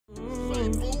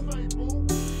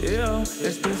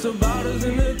Expensive bottles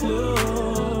in the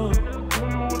club.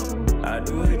 I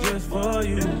do it just for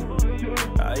you.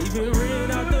 I even ran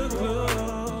out the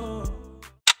club.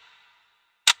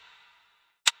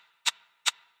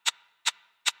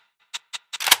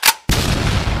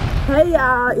 Hey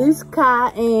y'all, it's Kai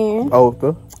and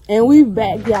Otha. And we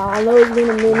back, y'all. I know it's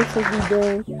been a minute since we've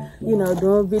been,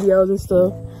 doing videos and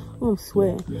stuff. I'm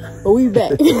sweating. But we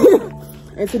back.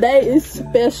 And today is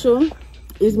special.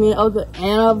 It's me and Otha's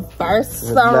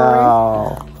anniversary.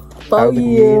 No. 4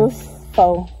 years.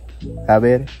 4. How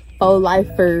many? 4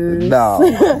 lifers. No.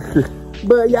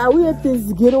 But y'all, we at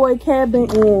this getaway cabin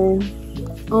in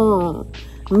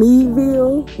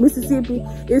Meadville, Mississippi.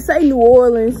 It say New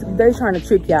Orleans. They trying to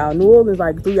trick y'all. New Orleans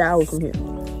like 3 hours from here.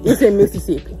 It's in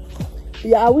Mississippi.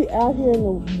 Y'all, we out here in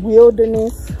the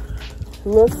wilderness. A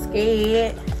little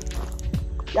scared.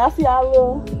 Y'all see our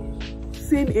little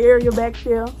sitting area back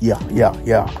there? Yeah.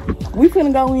 We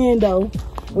finna go in though.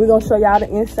 We're gonna show y'all the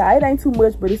inside. It ain't too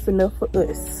much, but it's enough for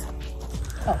us.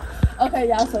 Oh, okay,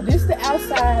 y'all. So this is the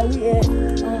outside. We at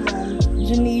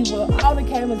Geneva. All the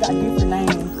cabins got different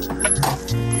names.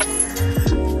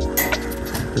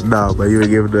 No, but you ain't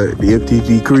giving the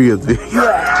MTV cribs.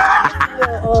 Yeah.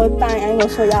 Thing. I ain't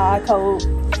gonna show y'all our code.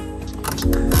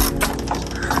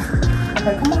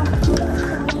 Okay, come on.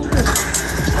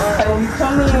 Okay, when you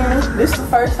come in, this is the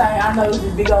first thing I noticed,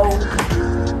 this big old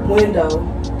window.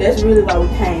 That's really why we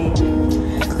came.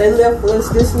 They left us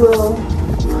this little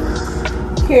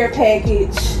care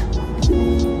package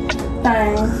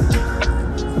thing.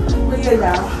 But yeah,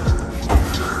 y'all.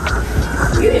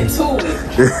 Get into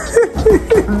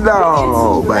it.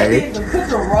 No, baby. Put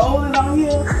the rolling on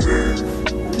here.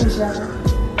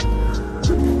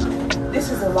 This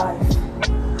is the life.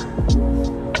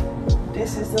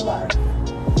 This is the life.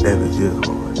 That is just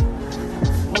hard.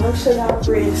 I'm gonna show y'all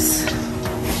wrist.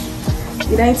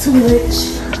 It ain't too much.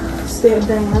 Step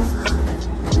down.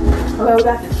 Okay, we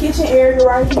got the kitchen area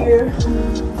right here.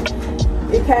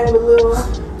 It came with a little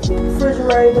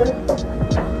refrigerator.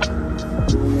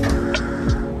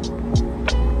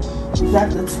 We got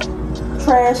the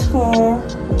trash can.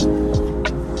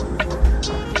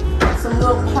 Some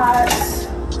little pots.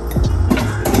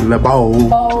 The bowl.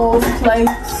 Bowls,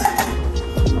 plates.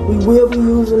 We will be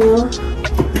using them.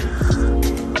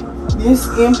 This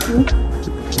empty.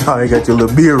 Oh, you got your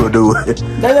little mirror do it.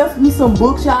 They left me some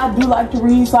books y'all do like to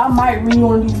read, so I might read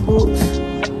one of these books.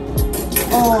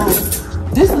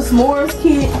 This is a s'mores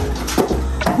kit.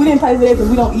 We didn't pay for that because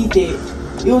we don't eat that.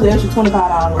 It was an extra $25.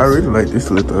 I really like this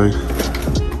little thing.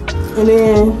 And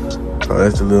then, oh,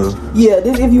 that's a little. Yeah,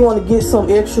 this if you want to get some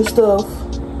extra stuff,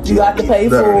 you got to pay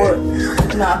for it.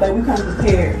 Nah, baby, we kind of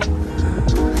prepared.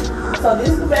 So this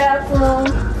is the bathroom.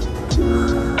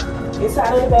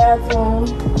 Inside of the bathroom.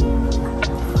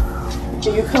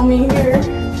 And you come in here.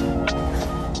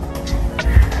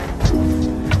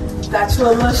 Got your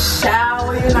little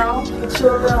shower, get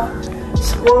your little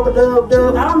scrub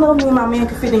dub. I don't know if me and my man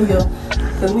can fit in here.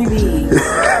 Cause we be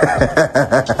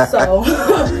so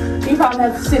he probably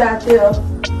have to sit out there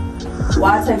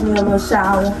while I take me a little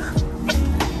shower.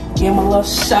 Give him a little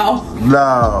show.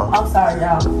 No. I'm sorry,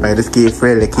 y'all. Man, this kid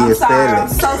friendly, I'm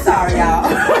so sorry, y'all.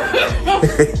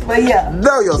 But yeah.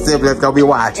 Know your siblings gonna be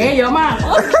watching. And your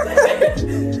mama.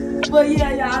 But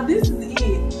yeah, y'all, this is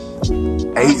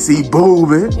it. AC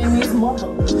booming. And this mother.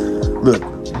 Look,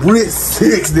 Brit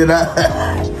 6 did I?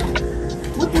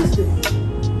 What is this?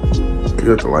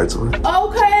 Got the lights on.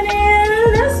 Okay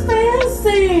then, that's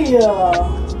fancy.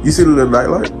 You see the little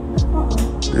nightlight?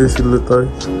 You see the little thing?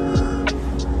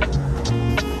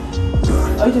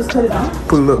 Oh, you just cut it on?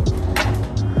 Pull it up.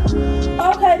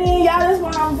 Okay then, y'all, that's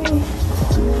what I'm doing.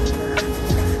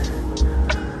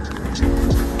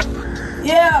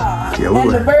 Yeah. Yeah,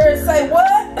 and the birds say what?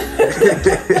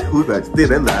 We about to steal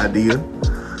that idea.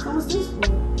 So what's this for?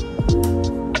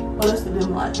 Oh, that's the dim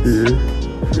lights. Yeah.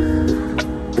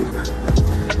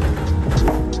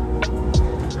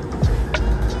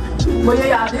 But yeah,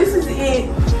 y'all, this is it.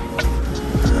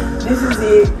 This is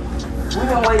it. We've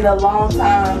been waiting a long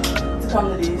time to come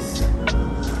to this.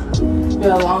 Been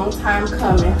a long time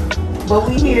coming. But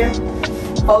we here.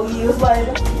 4 years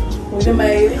later. We done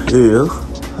made it. Yeah.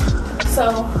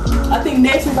 So, I think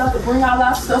next we're about to bring all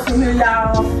our stuff in here,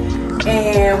 y'all.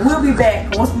 And we'll be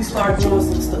back once we start doing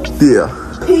some stuff. Yeah.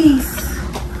 Peace.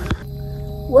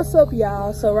 What's up,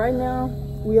 y'all? So right now,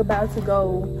 we about to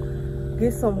go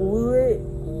get some wood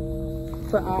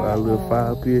for our little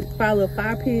fire pit. For our little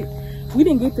fire pit. We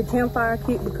didn't get the campfire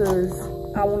kit because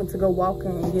I wanted to go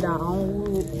walking and get our own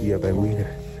wood. Yeah, baby, we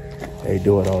ain't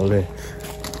doing all that.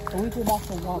 So we just about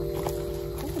to walk.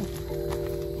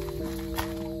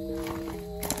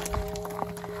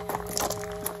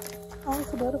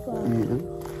 butterfly. Yeah.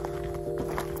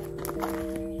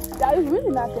 Yeah, it's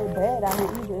really not that bad out here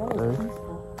either. It was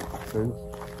peaceful.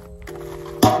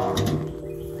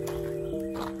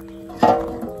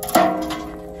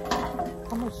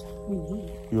 How much we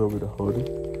need? You want me to hold it?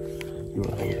 You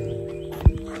want to hold it?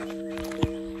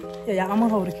 Yeah, I'm gonna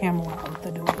hold the camera while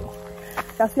I'm doing it.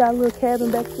 Y'all see our little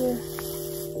cabin back there?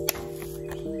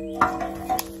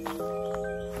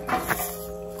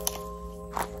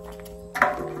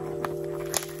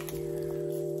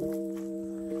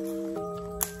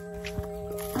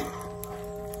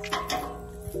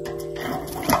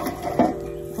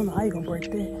 I don't know how you gonna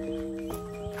break that.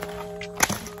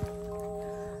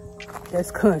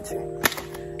 That's country.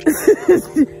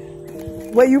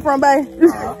 Where you from, babe?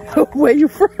 Where you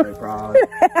from?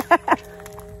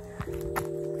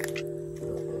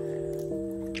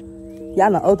 Y'all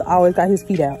know Otha always got his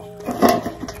feet out.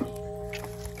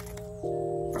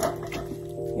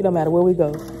 It don't matter where we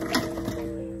go.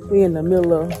 We in the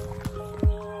middle of...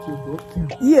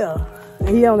 Yeah. And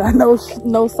he don't got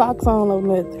no socks on or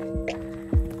nothing.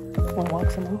 Wanna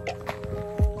walk some more?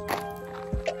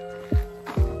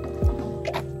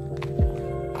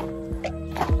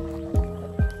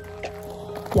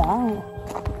 Yeah,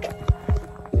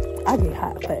 I get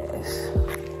hot fast.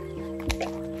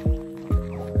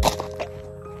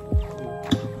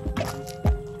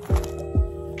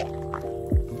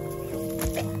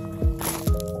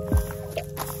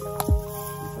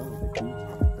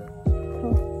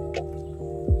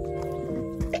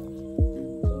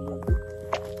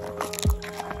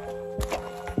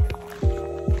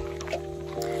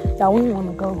 Y'all, we don't want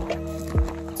to go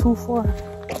too far.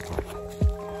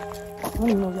 I don't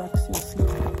even know if y'all can see the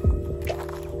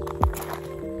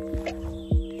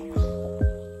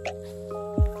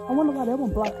I wonder why that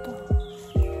one blocked off.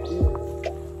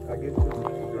 I get you.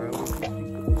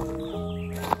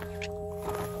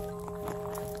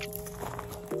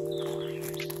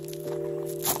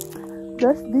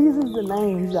 These is the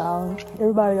names, y'all.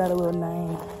 Everybody got a little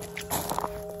name.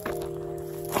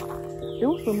 There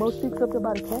was some more sticks up there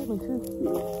by the cabin too.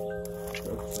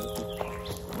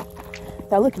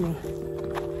 Now look at me.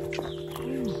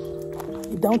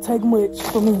 It don't take much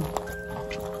for me.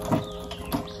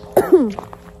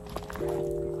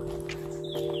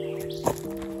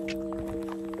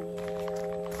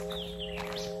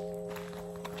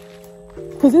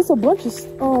 Cause it's a bunch of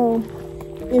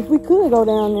if we could go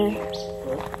down there,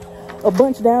 a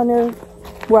bunch down there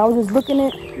where I was just looking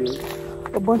at,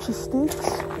 a bunch of sticks.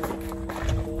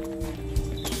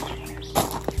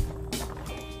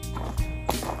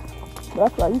 But I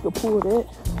feel like you could pull that.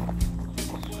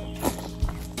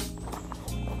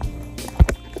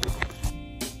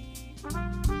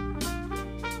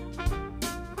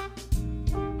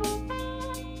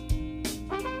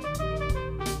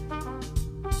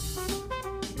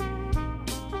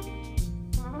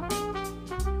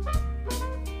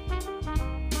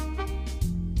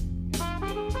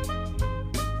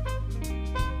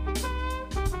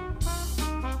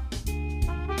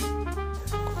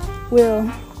 Well,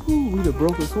 Ooh, we done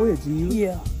broke a sweat, G.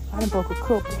 yeah, I done broke a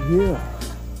couple. Yeah.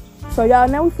 So y'all,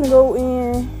 now we finna go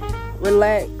in,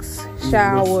 relax,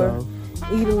 shower,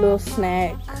 eat a little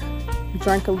snack,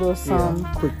 drink a little something.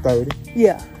 Yeah, quick 30.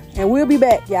 Yeah, and we'll be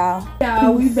back, y'all.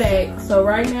 Y'all, we back. So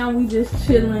right now we just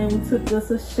chilling. We took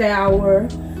us a shower.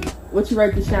 What you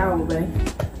rate the shower, babe?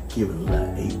 Give it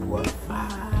like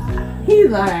 8.5. He's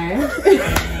lying.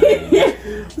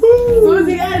 Soon as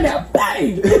he got in there,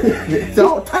 bang!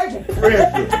 Don't take it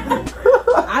pressure.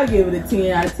 I give it a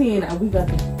 10 out of 10. We got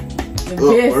to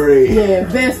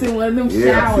invest in one of them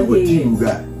shower see what heads. you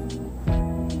got.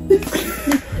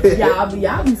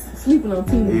 y'all be sleeping on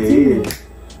Team too.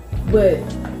 But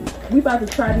we about to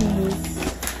try these.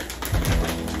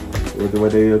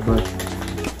 What they is, man?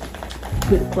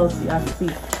 Get it close so y'all can see.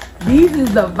 These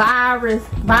is the viral.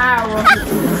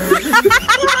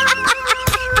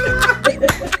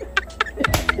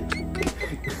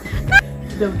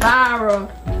 The viral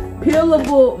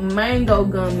peelable mango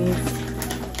gummies,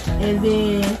 and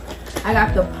then I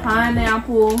got the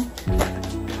pineapple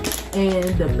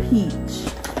and the peach.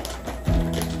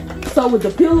 So with the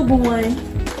peelable one,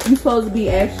 you supposed to be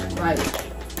actually like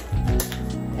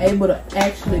able to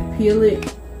actually peel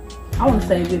it. I want to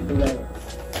save it for later.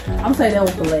 I'm saying that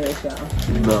was the last, y'all.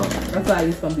 No. That's why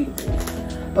it's gonna be the best.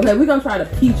 Okay, we're gonna try the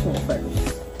peach one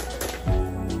first.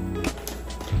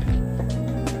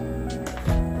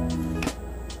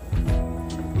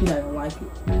 You're not gonna like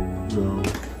it. No.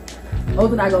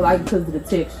 Other not gonna like it because of the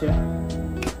texture.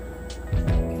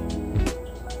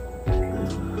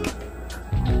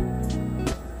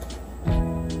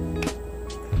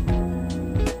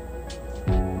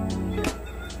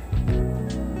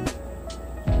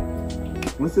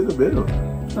 What's in the middle?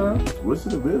 Huh? What's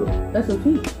in the middle? That's a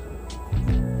peach.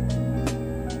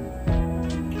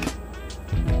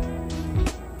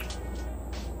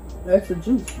 That's the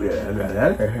juice. Yeah,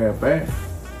 that ain't half bad.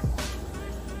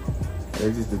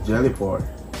 That's just the jelly part.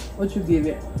 What you give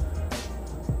it?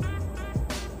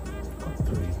 A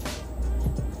 3.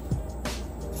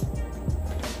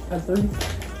 A 3?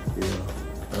 Yeah,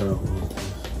 I don't want this.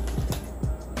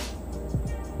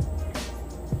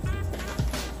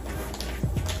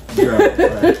 Yeah,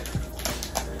 right.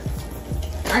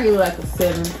 I give it like a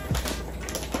 7.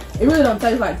 It really don't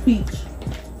taste like peach.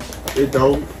 It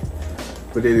don't,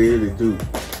 but it is. It do.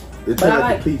 It tastes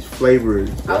like the peach flavor.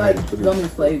 I like gummy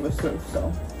flavor stuff,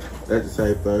 so that's the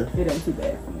same thing. it ain't too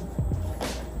bad for me.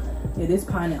 Yeah, this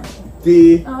pineapple.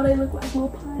 Yeah. Oh, they look like little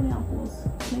pineapples.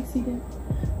 Can you see them?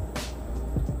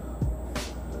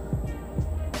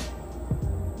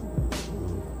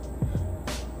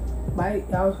 Bite.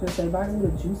 I was gonna say bite a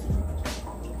little juicy.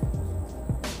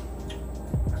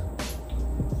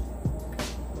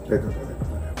 That doesn't like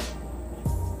pineapple.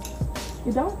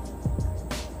 You don't?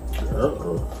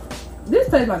 This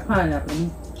tastes like pineapple.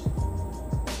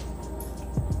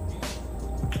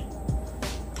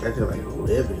 That tastes like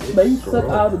lemon. But you suck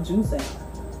all the juice out.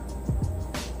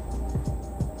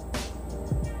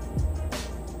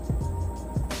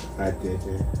 I did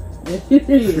that. Yes, you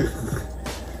did.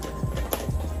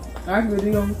 I give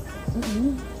it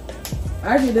I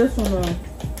give this one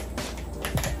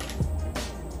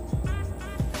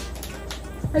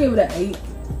I give it an 8.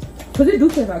 Cause it do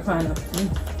taste like pineapple.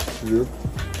 Yeah.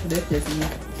 That's just me.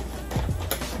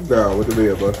 Nah, what the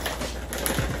hell, bro?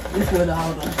 This was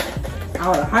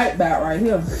all the hype about right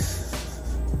here.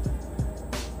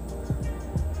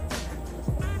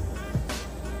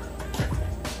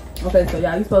 Okay, so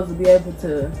y'all, you supposed to be able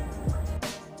to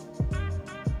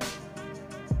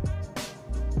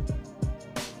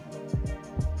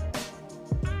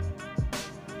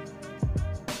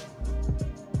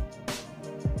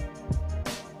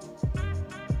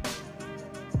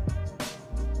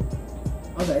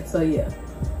okay, so yeah.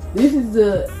 This is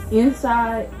the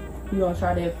inside. We're gonna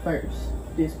try that first.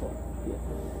 This part. Yeah.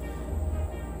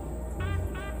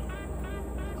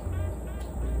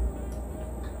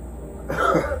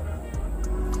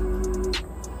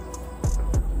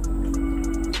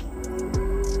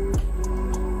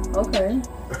 Okay.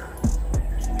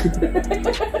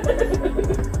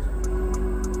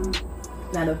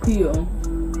 Now the peel.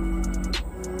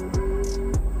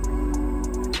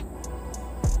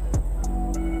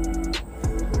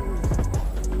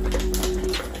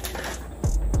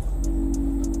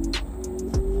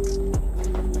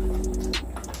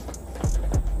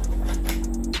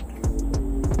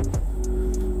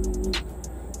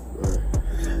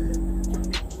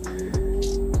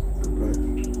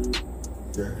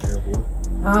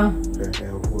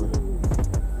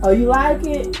 Oh, you like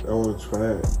it? I want to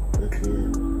try it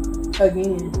again.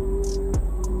 Again?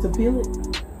 To peel it?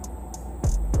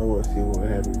 I want to see what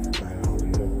happens if I don't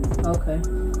eat it. Okay.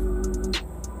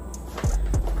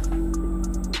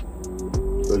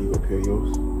 So you gonna peel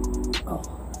yours? Oh.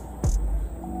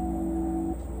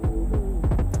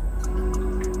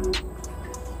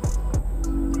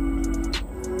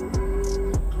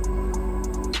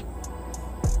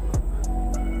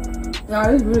 Nah,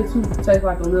 this really too tastes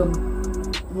like a little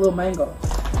mango.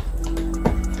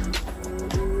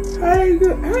 How did you do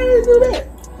that?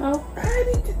 Oh. How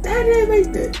did they make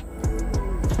that?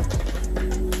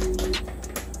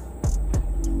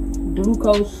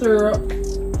 Glucose syrup,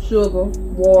 sugar,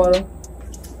 water,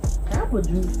 apple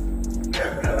juice.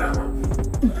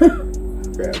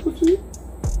 Apple juice?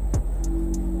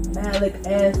 Malic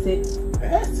acid.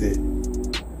 Acid?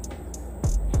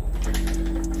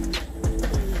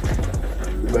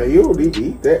 Man, you don't need to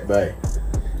eat that, man.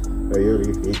 Man, you don't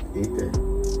need to eat that.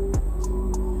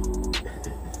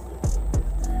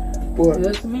 Boy,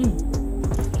 Good to me.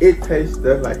 it tastes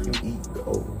just like you eat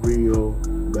a real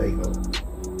mango.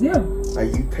 Yeah.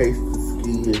 Like you taste the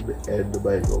skin and the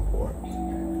mango part.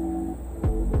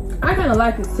 I kind of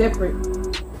like it separate.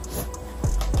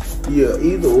 Yeah,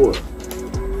 either or.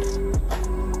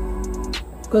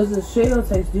 Because the shell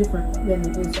tastes different than the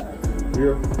inside.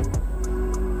 Yeah.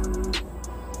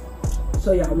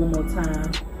 So y'all, one more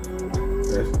time.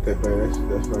 That's like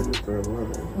the third one.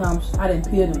 No, I didn't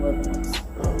peel them other ones.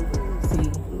 See.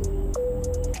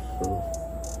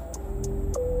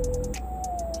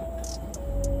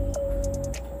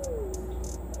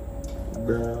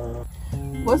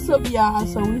 What's up, y'all?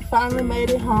 So we finally made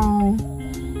it home.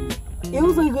 It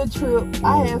was a good trip.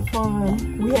 I had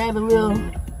fun. We had a little.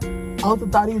 Arthur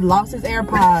thought he lost his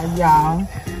AirPods, y'all.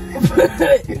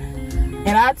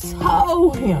 And I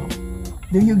told him,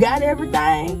 do you got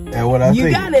everything? And what I You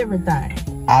said, got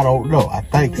everything. I don't know. I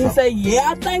think so. He said,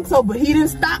 yeah, I think so. But he didn't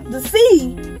stop to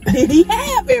see, did he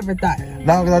have everything?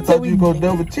 No, because I thought you go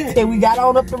double check. And we got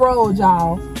on up the road,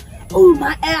 y'all. Ooh,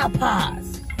 my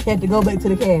AirPods. Had to go back to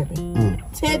the cabin.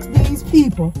 Text these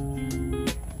people.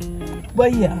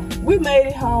 But yeah, we made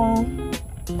it home.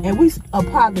 And we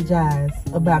apologize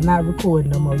about not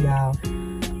recording no more, y'all.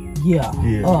 Yeah.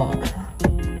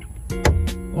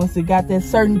 Once it got that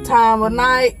certain time of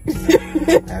night.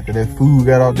 After that food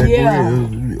got off that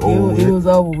grill, it was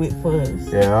over with for us.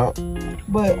 Yeah.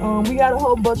 But we got a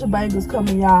whole bunch of bangers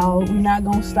coming, y'all. We're not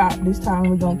gonna stop this time.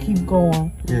 We're gonna keep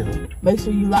going. Yeah. Make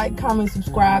sure you like, comment,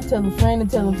 subscribe, tell a friend and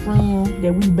tell a friend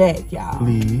that we back, y'all.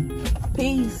 Please.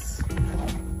 Peace.